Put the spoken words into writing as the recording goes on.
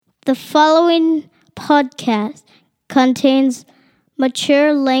The following podcast contains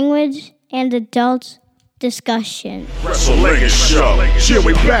mature language and adult discussion. Wrestlingus show. Yeah,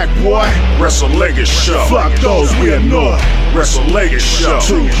 we back, boy. Wrestlingus show. Fuck those we ignore. Wrestlingus show.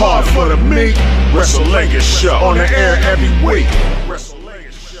 Too hard for the meat. Wrestlingus show. On the air every week.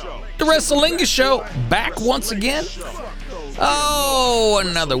 The Wrestlingus show back once again. Oh,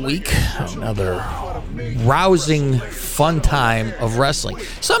 another week. Another rousing, fun time of wrestling.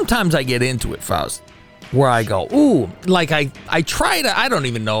 Sometimes I get into it, Faust, where I go, ooh, like I try to, I don't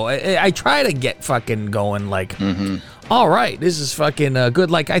even know, I try to get fucking going like, all right, this is fucking good.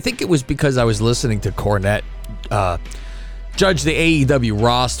 Like, I think it was because I was listening to Cornette judge the AEW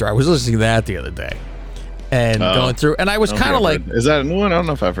roster. I was listening to that the other day and going through, and I was kind of like, is that a new one? I don't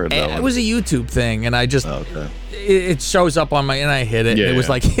know if I've heard that one. It was a YouTube thing, and I just, it shows up on my, and I hit it. Yeah, it was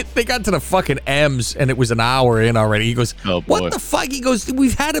like, they got to the fucking M's, and it was an hour in already. He goes, what the fuck? He goes,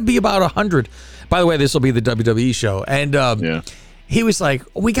 we've had to be about 100. By the way, this will be the WWE show. And he was like,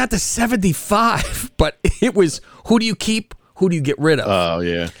 we got to 75, but it was, who do you keep? Who do you get rid of? Oh,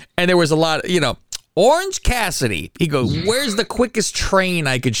 yeah. And there was a lot, Orange Cassidy. He goes, where's the quickest train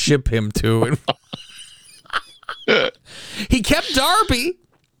I could ship him to? He kept Darby.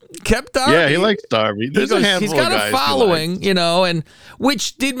 Yeah, he likes Darby. There's a handful he's got of guys a following, and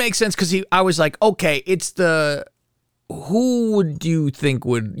which did make sense because I was like, okay, it's the who would you think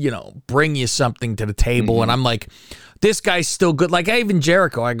would bring you something to the table, and I'm like, this guy's still good. Like even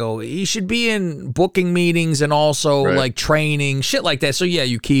Jericho, I go, he should be in booking meetings and also like training shit like that. So yeah,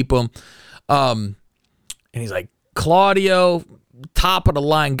 you keep him. And he's like, Claudio, top of the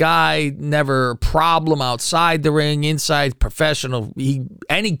line guy, never a problem outside the ring, inside professional.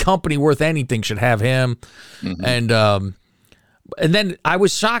 Any company worth anything should have him. And then I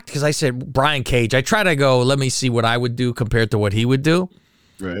was shocked because I said Brian Cage. I try to go, let me see what I would do compared to what he would do.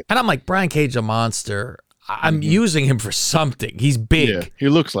 Right. And I'm like, Brian Cage, a monster. I'm using him for something. He's big. Yeah, he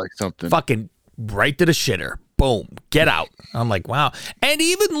looks like something. Fucking right to the shitter. Boom. Get out. I'm like, wow. And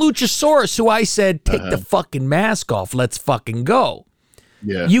even Luchasaurus, who I said, take the fucking mask off. Let's fucking go.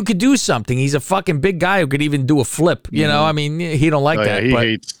 Yeah. You could do something. He's a fucking big guy who could even do a flip. You know, I mean, he don't like that. He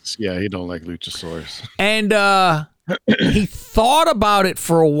hates, he don't like Luchasaurus. And he thought about it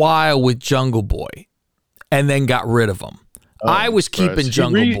for a while with Jungle Boy and then got rid of him. I was keeping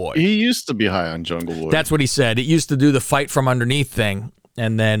Jungle Boy. He used to be high on Jungle Boy. That's what he said. It used to do the fight from underneath thing.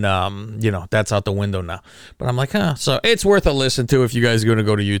 And then, that's out the window now. But I'm like, So it's worth a listen to if you guys are going to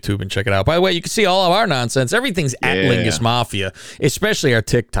go to YouTube and check it out. By the way, you can see all of our nonsense. Everything's at Lingus Mafia, especially our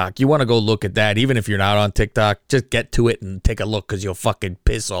TikTok. You want to go look at that. Even if you're not on TikTok, just get to it and take a look because you'll fucking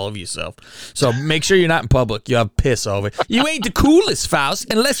piss all of yourself. So make sure you're not in public. You have piss all of it. You ain't the coolest, Faust,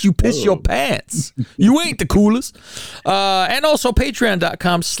 unless you piss your pants. You ain't the coolest. And also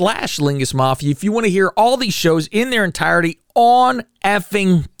patreon.com/Lingus Mafia. If you want to hear all these shows in their entirety on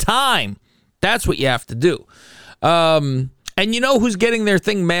effing time. That's what you have to do. And you know who's getting their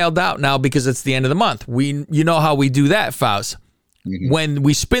thing mailed out now because it's the end of the month. You know how we do that, Faust. When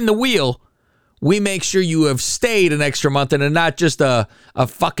we spin the wheel, we make sure you have stayed an extra month and are not just a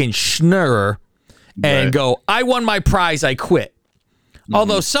fucking schnurrer and go, I won my prize, I quit.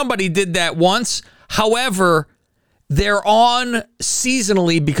 Although somebody did that once. However, they're on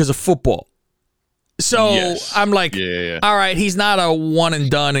seasonally because of football. So I'm like, all right, he's not a one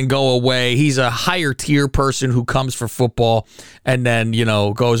and done and go away. He's a higher tier person who comes for football and then,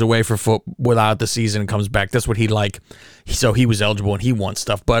 goes away for without the season and comes back. That's what he like. So he was eligible and he won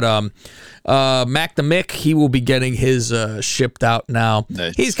stuff. But Mac the Mick, he will be getting his shipped out now.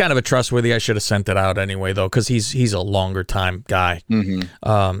 Nice. He's kind of a trustworthy. I should have sent it out anyway, though, because he's a longer time guy.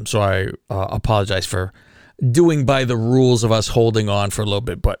 So I apologize for doing by the rules of us holding on for a little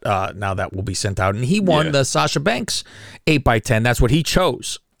bit, but now that will be sent out. And he won the Sasha Banks 8x10. That's what he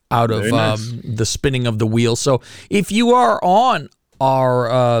chose out of the spinning of the wheel. So if you are on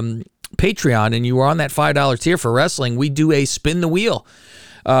our Patreon and you are on that $5 tier for wrestling, we do a spin the wheel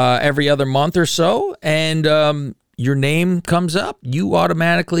every other month or so, and your name comes up. You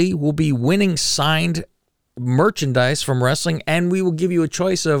automatically will be winning signed merchandise from wrestling, and we will give you a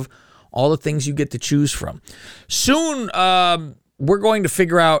choice of all the things you get to choose from. Soon, we're going to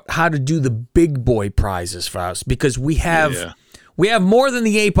figure out how to do the big boy prizes for us because we have more than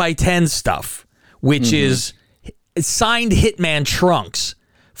the 8x10 stuff, which is signed Hitman trunks.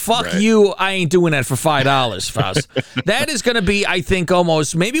 Fuck you, I ain't doing that for $5, Faust. That is going to be, I think,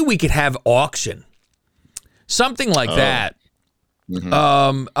 almost, maybe we could have auction. Something like that.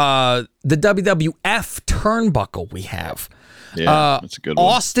 The WWF turnbuckle we have. Yeah, that's a good one.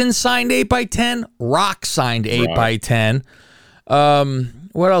 Austin signed 8x10. Rock signed 8x10.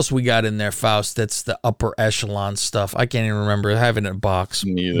 What else we got in there, Faust? That's the upper echelon stuff. I can't even remember. I have it in a box.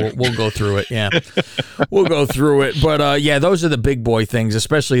 Neither. We'll go through it. Yeah, we'll go through it. But yeah, those are the big boy things,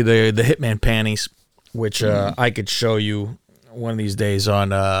 especially the Hitman panties, which I could show you one of these days on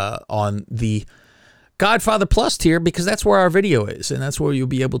the Godfather Plus tier, because that's where our video is, and that's where you'll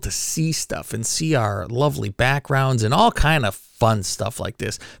be able to see stuff and see our lovely backgrounds and all kind of fun stuff like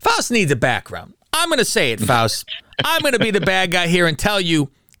this. Faust needs a background. I'm going to say it, Faust. I'm going to be the bad guy here and tell you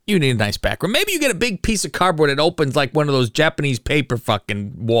need a nice background. Maybe you get a big piece of cardboard that opens like one of those Japanese paper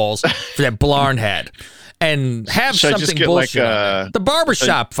fucking walls that Blarn had, and have Should something bullshit. The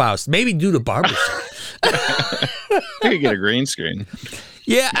barbershop, Faust. Maybe do the barbershop. I could get a green screen.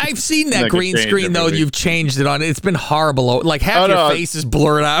 Yeah, I've seen that green screen, though. You've changed it on it. It's been horrible. Like, half your face is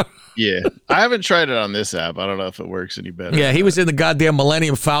blurred out. Yeah. I haven't tried it on this app. I don't know if it works any better. Yeah, he was in the goddamn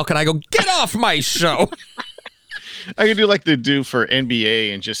Millennium Falcon. I go, get off my show. I could do like they do for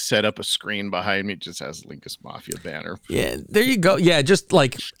NBA and just set up a screen behind me. It just has Lingus Mafia banner. Yeah, there you go. Yeah, just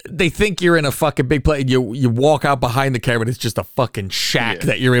like they think you're in a fucking big place. You walk out behind the camera and it's just a fucking shack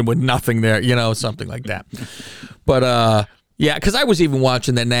that you're in with nothing there, something like that. But, yeah, because I was even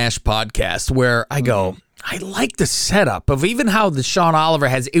watching the Nash podcast where I go, I like the setup of even how the Sean Oliver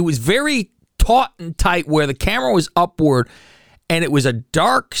has. It was very taut and tight where the camera was upward and it was a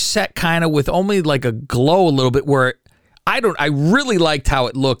dark set kind of with only like a glow a little bit where I really liked how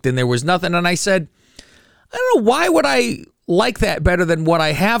it looked and there was nothing. And I said, I don't know, why would I like that better than what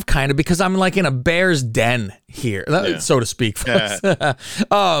I have kind of, because I'm like in a bear's den here, so to speak. But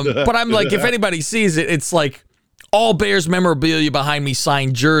I'm like, if anybody sees it, it's like, all Bears memorabilia behind me,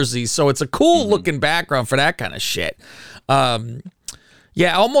 signed jerseys. So it's a cool looking background for that kind of shit.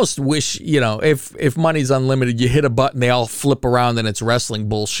 Yeah, I almost wish, if money's unlimited, you hit a button, they all flip around and it's wrestling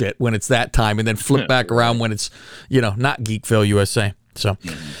bullshit when it's that time, and then flip back around when it's, not Geekville USA. So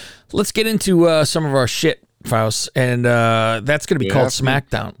let's get into some of our shit, Faust, and that's going to be called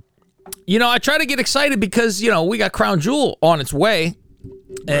SmackDown. I try to get excited because, we got Crown Jewel on its way,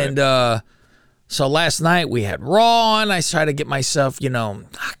 and so last night we had Raw, and I tried to get myself,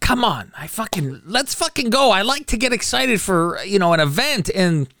 come on, let's fucking go. I like to get excited for, an event,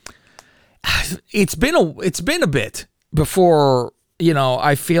 and it's been a bit before,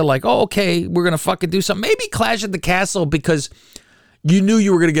 I feel like, oh, okay, we're going to fucking do something. Maybe Clash at the Castle, because you knew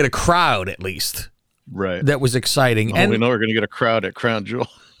you were going to get a crowd at least. Right. That was exciting. And we know we're going to get a crowd at Crown Jewel.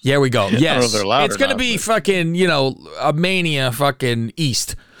 Yeah, we go. Yes. I don't know if they're loud it's going to be fucking, a Mania fucking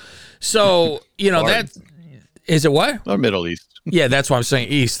East. So, that is it what? Or Middle East. Yeah, that's why I'm saying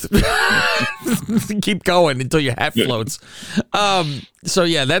East. Keep going until your hat floats. So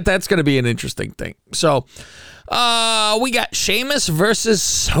yeah, that's going to be an interesting thing. So, we got Sheamus versus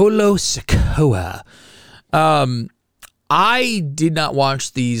Solo Sikoa. I did not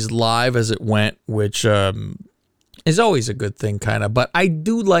watch these live as it went, which is always a good thing, kind of. But I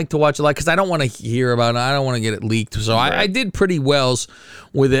do like to watch it live because I don't want to hear about it. I don't want to get it leaked. So I did pretty well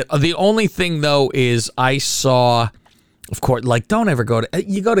with it. The only thing, though, is I saw, of course, like, don't ever go to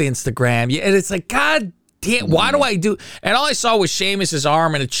Instagram. And it's like, God damn, why do I do? And all I saw was Sheamus's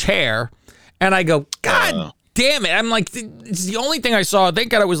arm in a chair. And I go, God damn it. I'm like, it's the only thing I saw.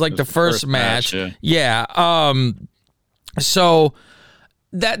 Thank God it was like the first match. Yeah. So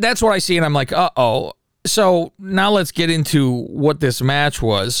that's what I see. And I'm like, uh-oh. So now let's get into what this match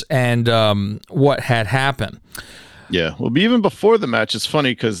was and what had happened. Yeah. Well, even before the match, it's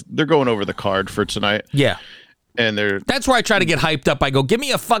funny because they're going over the card for tonight. Yeah. And that's where I try to get hyped up. I go, give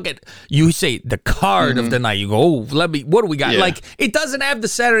me a fucking, you say the card of the night. You go, oh, what do we got? Yeah. Like, it doesn't have the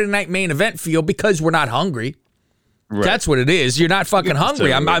Saturday night main event feel because we're not hungry. Right. That's what it is. You're not fucking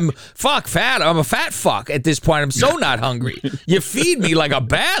hungry. I'm fat. I'm a fat fuck at this point. I'm so not hungry. You feed me like a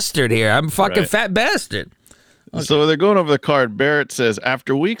bastard here. I'm a fucking fat bastard. Okay. So they're going over the card. Barrett says,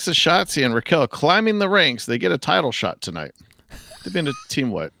 after weeks of Shotzi and Raquel climbing the ranks, they get a title shot tonight. They've been a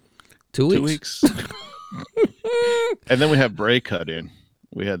team, what? 2 weeks? 2 weeks. And then we have Bray cut in.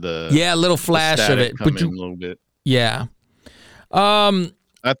 We had a little flash of it. But a little bit. Yeah. I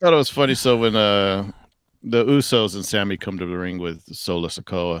thought it was funny. So when the Usos and Sammy come to the ring with Solo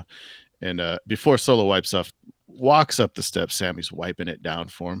Sikoa, and before Solo walks up the steps, Sammy's wiping it down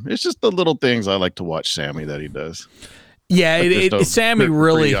for him. It's just the little things I like to watch Sammy that he does. Yeah, Sammy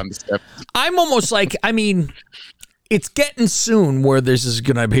really. I'm almost like, it's getting soon where this is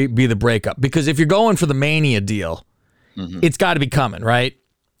going to be the breakup, because if you're going for the Mania deal, it's got to be coming, right?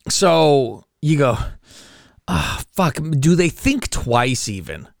 So you go, fuck, do they think twice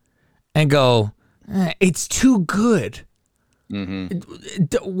even and go, it's too good.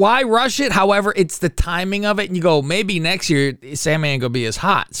 Why rush it? However, it's the timing of it. And you go, maybe next year, Sami ain't going to be as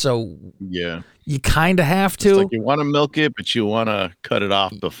hot. So yeah, you kind of have to. It's like you want to milk it, but you want to cut it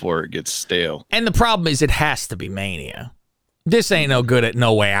off before it gets stale. And the problem is it has to be Mania. This ain't no good at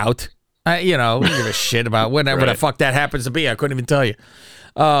No Way Out. You know, we don't give a shit about whatever the fuck that happens to be. I couldn't even tell you.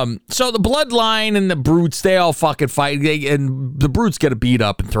 So the Bloodline and the Brutes, they all fucking fight. And the Brutes get beat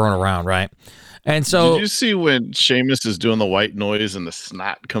up and thrown around, right? And so, did you see when Sheamus is doing the white noise and the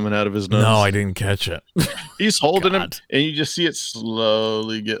snot coming out of his nose? No, I didn't catch it. He's holding him, and you just see it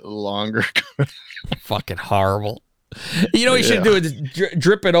slowly get longer. Fucking horrible. You know what you should do is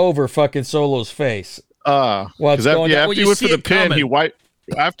drip it over fucking Solo's face. Because after he went for the pin, he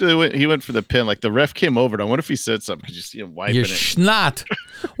went for the pin. Like the ref came over, and I wonder if he said something because you see him wiping Your it. Snot.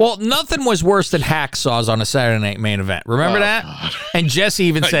 Well, nothing was worse than hacksaws on a Saturday Night Main Event. Remember that? God. And Jesse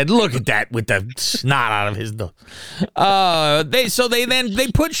even said, "Look at that with the snot out of his nose." They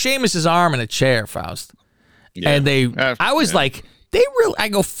put Sheamus's arm in a chair, Faust, and I was like, I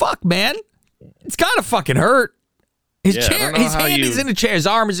go, fuck, man, it's gotta fucking hurt. His chair, his hand is in the chair, his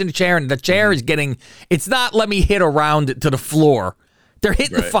arm is in the chair, and the chair is getting. It's not let me hit around it to the floor. They're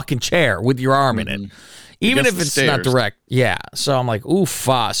hitting the fucking chair with your arm in it. Even if it's not direct. Yeah. So I'm like, oof.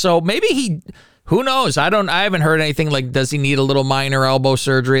 So maybe who knows? I haven't heard anything like, does he need a little minor elbow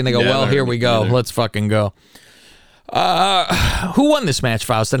surgery? And they go, well, here we go. Let's fucking go. Who won this match,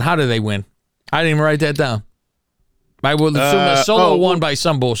 Faust? And how did they win? I didn't even write that down. I would assume that Solo won by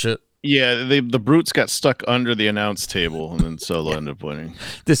some bullshit. Yeah, the Brutes got stuck under the announce table, and then Solo ended up winning.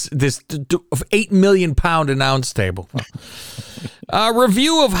 This 8 million pound announce table.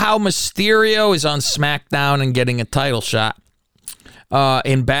 Review of how Mysterio is on SmackDown and getting a title shot.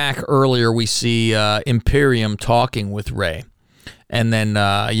 In back earlier, we see Imperium talking with Rey, and then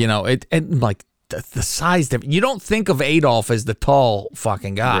like the size difference. You don't think of Adolf as the tall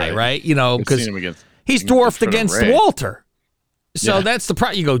fucking guy, right? You know, because he's dwarfed against Walter. So that's the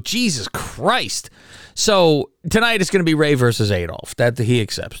problem. You go, Jesus Christ. So tonight it's going to be Rey versus Adolf. That he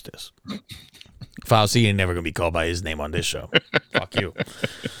accepts this. Fauci ain't never going to be called by his name on this show. Fuck you.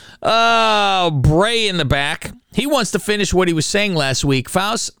 Bray in the back. He wants to finish what he was saying last week.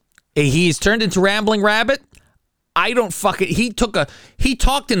 Faust, he's turned into Rambling Rabbit. I don't fucking. He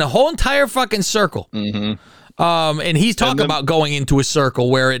talked in the whole entire fucking circle. Mm-hmm. And he's talking about going into a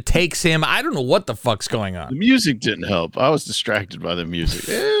circle where it takes him. I don't know what the fuck's going on. The music didn't help. I was distracted by the music.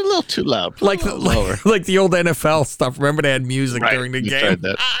 A little too loud. Like the old NFL stuff. Remember they had music during the game. Tried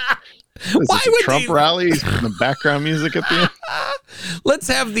that. Why would Trump rallies and the background music at the end? Let's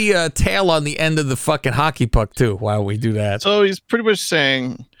have the tail on the end of the fucking hockey puck too while we do that. So he's pretty much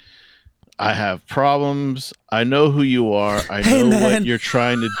saying, I have problems. I know who you are. I know what you're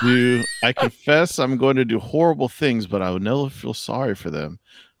trying to do. I confess I'm going to do horrible things, but I will never feel sorry for them.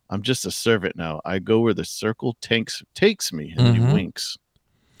 I'm just a servant now. I go where the circle takes me. And he winks.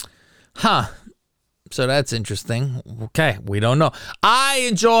 Huh. So that's interesting. Okay. We don't know. I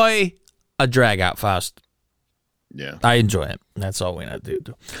enjoy a drag out, Faust. Yeah. I enjoy it. That's all we have to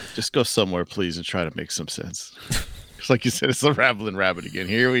do. Just go somewhere, please, and try to make some sense. Like you said, it's the Rambling Rabbit again.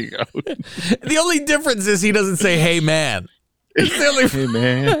 Here we go. The only difference is he doesn't say, hey, man. It's the only hey,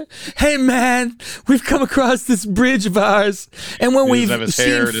 man. Hey, man, we've come across this bridge of ours. And when we've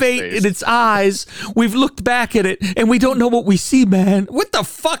seen fate in its eyes, we've looked back at it, and we don't know what we see, man. What the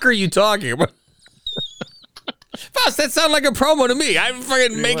fuck are you talking about? Faust, that sounds like a promo to me. I'm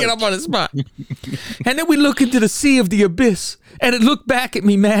fucking making up on the spot. And then we look into the sea of the abyss, and it looked back at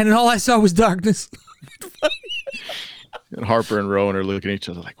me, man, and all I saw was darkness. And Harper and Rowan are looking at each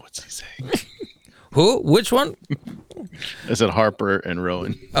other like, what's he saying? Who? Which one? I said Harper and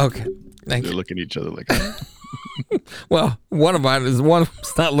Rowan. Okay. Thank They're you. looking at each other like, well, one of them's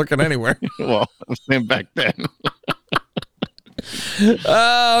not looking anywhere. Well, I'm saying back then.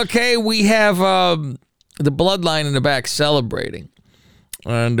 Okay, we have the Bloodline in the back celebrating.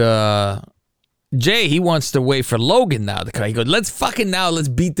 And Jay, he wants to wait for Logan now to come. He goes, let's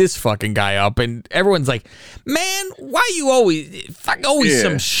beat this fucking guy up. And everyone's like, man, why you always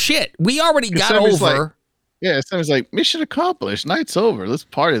some shit? We already got over. Someone's like, mission accomplished. Night's over. Let's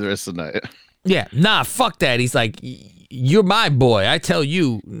party the rest of the night. Yeah, nah, fuck that. He's like, you're my boy. I tell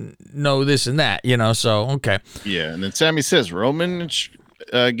you, no, this and that, so, okay. Yeah, and then Sammy says, Roman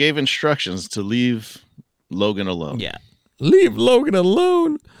gave instructions to leave Logan alone. Yeah, leave Logan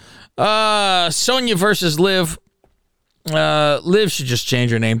alone. Sonya versus Liv. Liv should just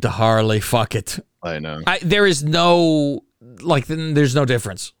change her name to Harley. Fuck it. I know. There's no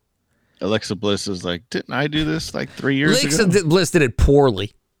difference. Alexa Bliss is like, didn't I do this like 3 years ago? Alexa Bliss did it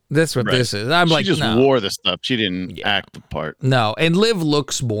poorly. That's what this is. I'm like, she just no. wore the stuff. She didn't act the part. No, and Liv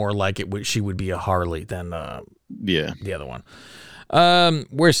looks more like she would be a Harley than the other one.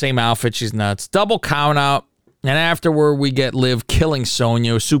 Wears same outfit. She's nuts. Double count out. And afterward, we get Liv killing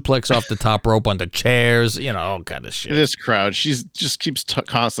Sonya, suplex off the top rope onto chairs, all kind of shit. This crowd, she just keeps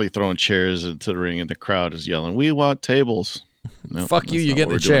constantly throwing chairs into the ring, and the crowd is yelling, "We want tables." Nope, fuck you, you get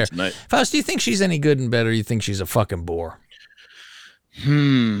in the chair. Faust, do you think she's any good and better? Or you think she's a fucking bore?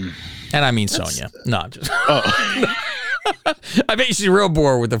 And I mean Sonya. No, just. Oh. I bet she's a real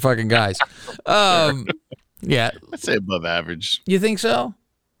bore with the fucking guys. Yeah. I'd say above average. You think so?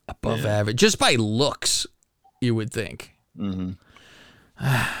 Above average. Just by looks. You would think. Mm-hmm.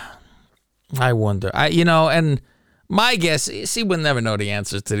 I wonder. And my guess, see, we'll never know the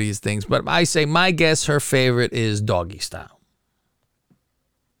answers to these things, but I say my guess her favorite is doggy style.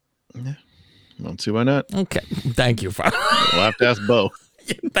 Yeah. Don't see why not. Okay. Thank you. We'll have to ask Bo.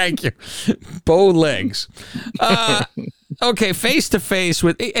 Thank you. Bow legs. Okay, face to face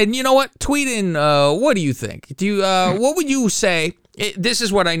with, and you know what? Tweet in, what do you think? What would you say? This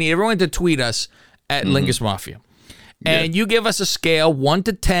is what I need. Everyone to tweet us at Lingus Mafia. And you give us a scale 1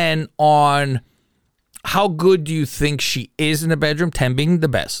 to 10 on how good do you think she is in the bedroom, 10 being the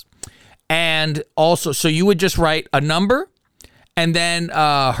best. And also, so you would just write a number and then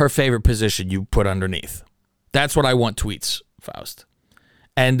her favorite position you put underneath. That's what I want tweets, Faust.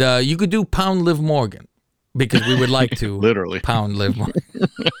 And you could do pound Liv Morgan because we would like to literally pound Liv Morgan.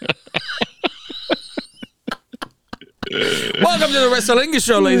 Welcome to the Wrestlingus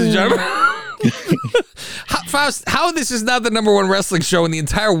show, ladies and gentlemen. Faust, how this is not the number one wrestling show in the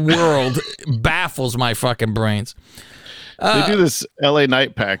entire world baffles my fucking brains. They do this LA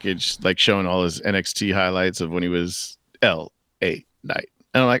Knight package, like showing all his NXT highlights of when he was LA Knight.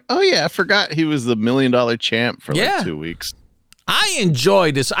 And I'm like, oh yeah, I forgot he was the $1 million champ for like 2 weeks. I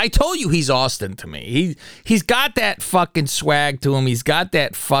enjoy this. I told you he's Austin to me. He's got that fucking swag to him. He's got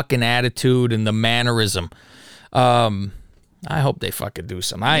that fucking attitude and the mannerism. I hope they fucking do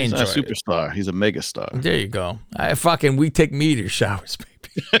some. He's not a superstar. He's a megastar. There you go. We take meteor showers,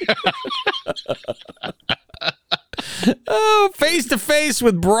 baby. Oh, face to face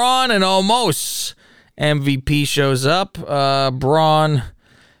with Braun and Omos. MVP shows up. Braun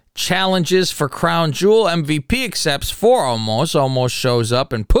challenges for Crown Jewel. MVP accepts for Omos. Omos shows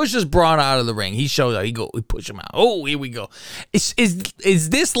up and pushes Braun out of the ring. He shows up. We push him out. Oh, here we go. Is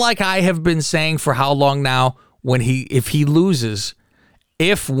this like I have been saying for how long now? When he loses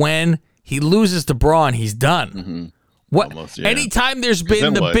to Braun, he's done. Mm-hmm. What? Almost, yeah. Anytime there's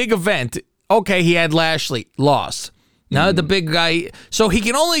been the big event, okay, he had Lashley, lost. Now the big guy, so he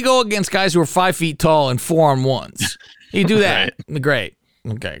can only go against guys who are 5 feet tall and 4-on-1s. You do that, right. Great.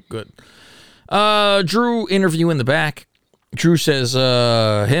 Okay, good. Drew interview in the back. Drew says,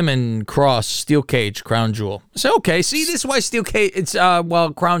 him and Cross, Steel Cage, Crown Jewel. I say, okay, see, this is why Steel Cage, it's,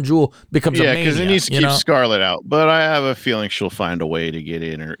 Crown Jewel becomes a mania. Yeah, because it needs to keep Scarlett out. But I have a feeling she'll find a way to get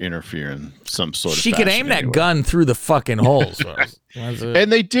in or interfere in some sort of She could aim that gun through the fucking holes. And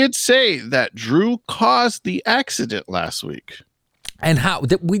they did say that Drew caused the accident last week. And how?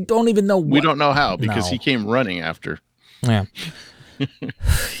 We don't even know what. We don't know how, because he came running after. Yeah.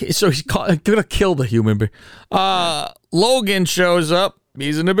 So he's gonna kill the human being. Logan shows up.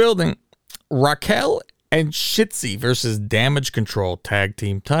 He's in the building. Raquel and Shitzy versus Damage Control tag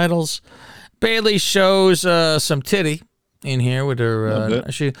team titles. Bailey shows some titty in here with her.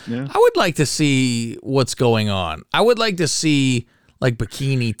 I would like to see what's going on. I would like to see like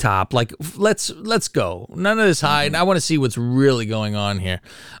bikini top. Like let's go. None of this hide. I want to see what's really going on here.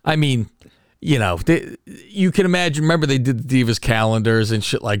 I mean, you know, you can imagine, remember they did the Divas calendars and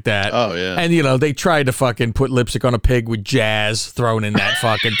shit like that. Oh, yeah. And, you know, they tried to fucking put lipstick on a pig with jazz thrown in that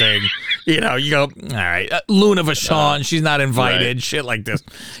fucking thing. You know, you go, all right, Luna Vachon, she's not invited, right. Shit like this.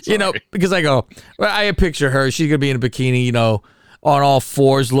 You know, because I picture her, she's going to be in a bikini, you know, on all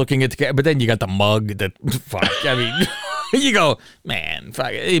fours looking at the camera. But then you got the mug that, fuck, I mean, you go, man, fuck.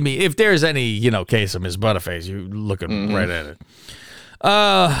 I mean, if there's any, you know, case of Miss Butterface, you're looking right at it.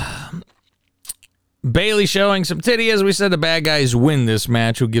 Bailey showing some titty. As we said, the bad guys win this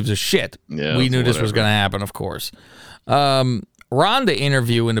match. Who gives a shit? Yeah, we knew this was going to happen, of course. Ronda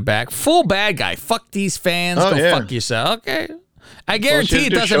interview in the back. Full bad guy. Fuck these fans. Fuck yourself. Okay. I guarantee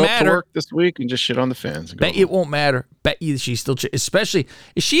it doesn't matter. Work this week and just shit on the fans. Bet you it won't matter. Bet you she's still, especially,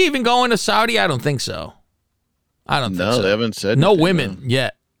 is she even going to Saudi? I don't think so. I don't think so. No, they haven't said no women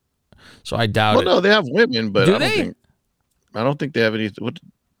yet. So I doubt it. Well, no, they have women, but do I don't think they have any.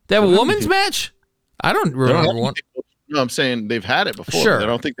 They have a women's match? I don't remember one. No, I'm saying they've had it before. Sure. I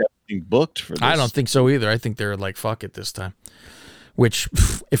don't think they're being booked for this. I don't think so either. I think they're like, fuck it this time. which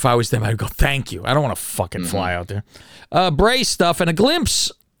if I was them, I'd go, thank you. I don't want to fucking fly out there. Bray stuff and a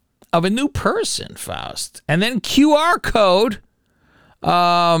glimpse of a new person, Faust. And then QR code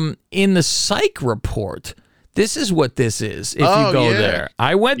in the psych report. This is what this is if you go there.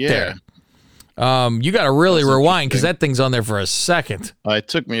 I went there. You got to really rewind because that thing's on there for a second. It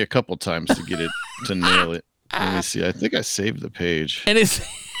took me a couple times to get it to nail it. Let me see. I think I saved the page. And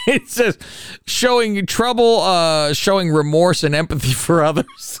it says showing trouble, showing remorse and empathy for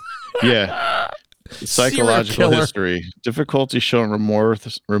others. Yeah. Psychological history. Difficulty showing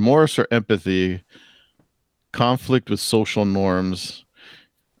remorse or empathy. Conflict with social norms.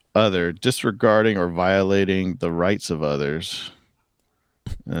 Other. Disregarding or violating the rights of others.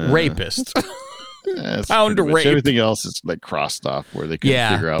 Rapist. Pound to rape. Everything else is like crossed off where they can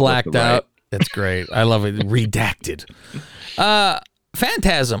figure out. Blacked out. That's great. I love it. Redacted.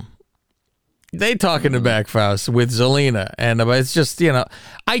 Phantasm. They talk in the back, Faust, with Zelina. And it's just,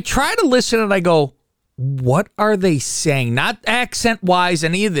 I try to listen and I go, what are they saying? Not accent-wise,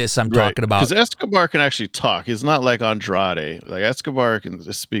 any of this I'm talking about. Because Escobar can actually talk. He's not like Andrade. Like, Escobar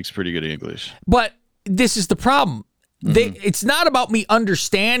speaks pretty good English. But this is the problem. It's not about me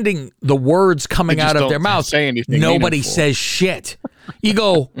understanding the words coming out of their mouths. Nobody says shit. You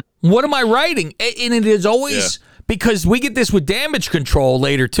go, what am I writing? And it is always because we get this with damage control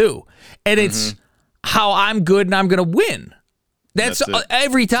later too. And it's how I'm good and I'm going to win. That's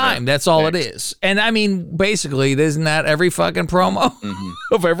every time. That's all it is. And I mean, basically, isn't that every fucking promo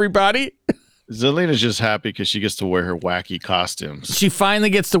of everybody? Zelina's just happy because she gets to wear her wacky costumes. She finally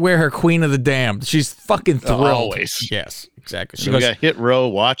gets to wear her Queen of the Damned. She's fucking thrilled. Always. Yes, exactly. We got Hit Row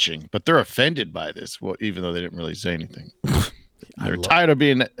watching, but they're offended by this, even though they didn't really say anything. They're tired of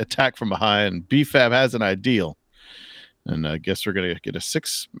being attacked from behind. BFAB has an ideal. And I guess we're going to get a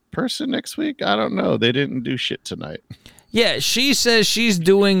 6-person next week. I don't know. They didn't do shit tonight. Yeah, she says she's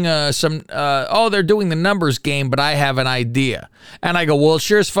doing they're doing the numbers game, but I have an idea. And I go, well,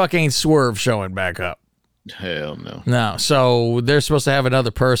 sure as fuck ain't Swerve showing back up. Hell no. No, so they're supposed to have another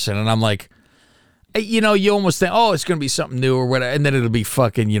person. And I'm like, you almost think, it's going to be something new or whatever. And then it'll be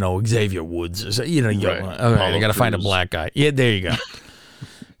fucking, Xavier Woods. Or, all right, I got to find a black guy. Yeah, there you go.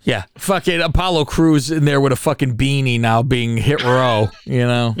 Yeah, fucking Apollo Crews in there with a fucking beanie now being Hit Row,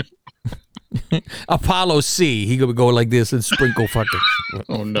 Apollo C. He gonna go like this and sprinkle fucking.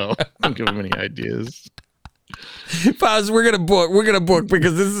 Oh no! Don't give him any ideas. Pause. We're gonna book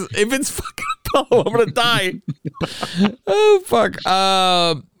because this is if it's fucking Apollo, I'm gonna die. Oh fuck.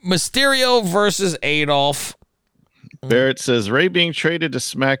 Mysterio versus Adolf. Barrett says Ray being traded to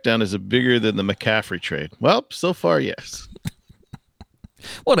SmackDown is bigger than the McCaffrey trade. Well, so far, yes.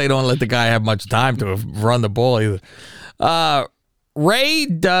 Well, they don't let the guy have much time to run the ball either. Ray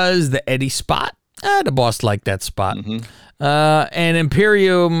does the Eddie spot. The boss liked that spot. And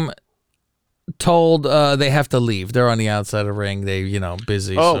Imperium told they have to leave. They're on the outside of the ring. They,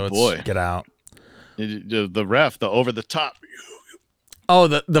 busy. Oh, boy. Get out. The ref, the over the top. Oh,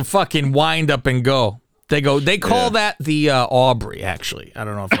 the fucking wind up and go. They call that the Aubrey, actually. I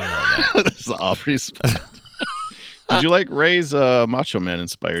don't know if you know that. That's the Aubrey spot. Did you like Ray's Macho Man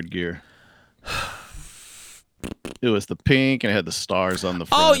inspired gear? It was the pink and it had the stars on the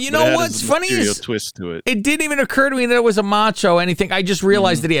front. Oh, you know what's funny is twist to it. It didn't even occur to me that it was a macho or anything. I just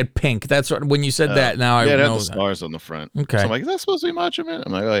realized that he had pink. That's what when you said that. Now I know it had the that. stars on the front. Okay, so I'm like, is that supposed to be Macho Man?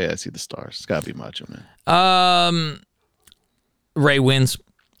 I'm like, oh yeah, I see the stars. It's got to be Macho Man. Ray wins,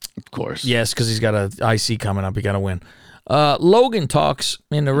 of course. Yes, because he's got a IC coming up. He got to win. Logan talks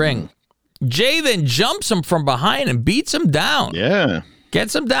in the ring. Jay then jumps him from behind and beats him down. Yeah.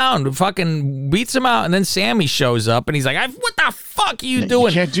 Gets him down, fucking beats him out, and then Sammy shows up, and he's like, what the fuck are you doing?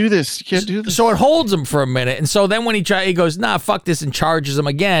 You can't do this. You can't do this. So it holds him for a minute, and so then when he goes, nah, fuck this, and charges him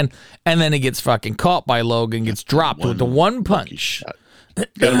again, and then he gets fucking caught by Logan, gets dropped with the one punch. Shot.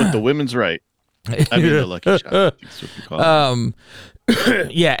 Got him with the women's right. I mean, the lucky shot. That's what you call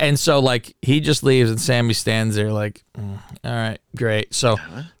it. Yeah, and so, like, he just leaves, and Sammy stands there like, all right, great. So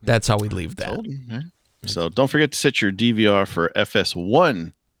that's how we leave that. So don't forget to set your DVR for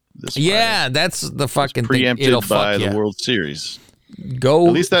FS1 this Friday. Yeah, that's the fucking preempted thing. by the World Series. Go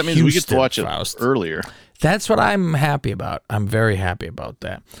At least that means we get to watch it Faust. earlier. That's what I'm happy about. I'm very happy about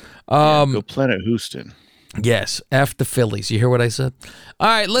that. Go Planet Houston. Yes, F the Phillies. You hear what I said? All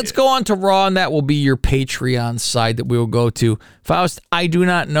right, let's go on to Raw, and that will be your Patreon side that we will go to. Faust, I do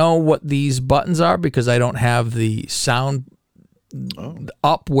not know what these buttons are because I don't have the sound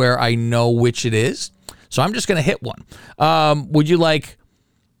up where I know which it is. So I'm just going to hit one. Would you like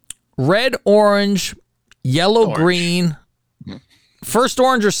red, orange, yellow, green? First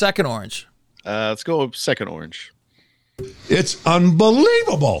orange or second orange? Let's go with second orange. It's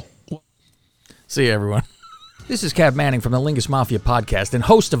unbelievable. See you, everyone. This is Cav Manning from the Lingus Mafia podcast and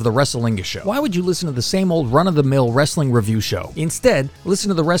host of the Wrestlingus Show. Why would you listen to the same old run-of-the-mill wrestling review show? Instead, listen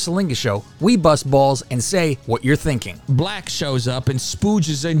to the Wrestlingus Show. We bust balls and say what you're thinking. Black shows up and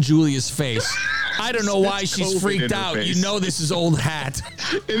spooges in Julia's face. I don't know why she's freaked out. face. You know this is old hat.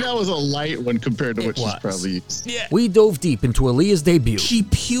 And that was a light one compared to what she's was. probably used. Yeah. We dove deep into Aaliyah's debut. She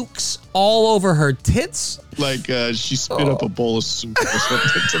pukes all over her tits. Like she spit up a bowl of soup or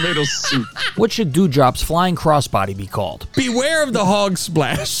something. Tomato soup. What should Dewdrop's flying crossbody be called? Beware of the hog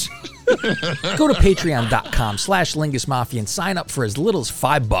splash. Go to patreon.com/LingusMafia and sign up for as little as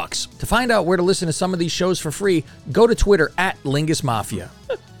 $5. To find out where to listen to some of these shows for free, go to Twitter @LingusMafia.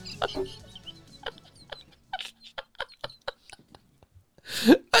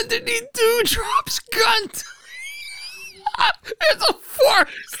 Underneath Dewdrop's cunt. There's a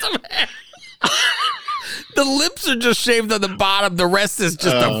forest of hair. The lips are just shaved on the bottom. The rest is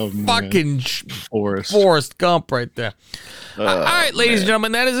just a fucking Forrest Gump right there. All right, ladies and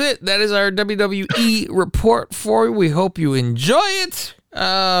gentlemen, that is it. That is our WWE report for you. We hope you enjoy it.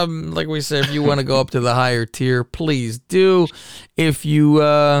 Like we said, if you want to go up to the higher tier, please do. If you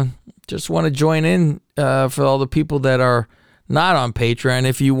just want to join in for all the people that are not on Patreon,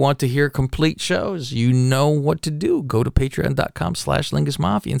 if you want to hear complete shows, you know what to do. Go to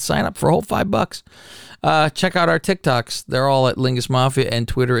patreon.com/LingusMafia and sign up for a whole $5. Check out our TikToks. They're all at Lingus Mafia, and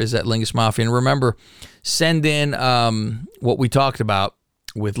Twitter is at Lingus Mafia. And remember, send in what we talked about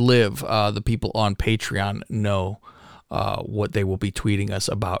with Liv. The people on Patreon know what they will be tweeting us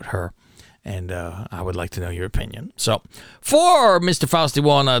about her. And I would like to know your opinion. So, for Mr. Fausty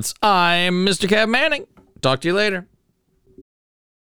Walnuts, I'm Mr. Cav Manning. Talk to you later.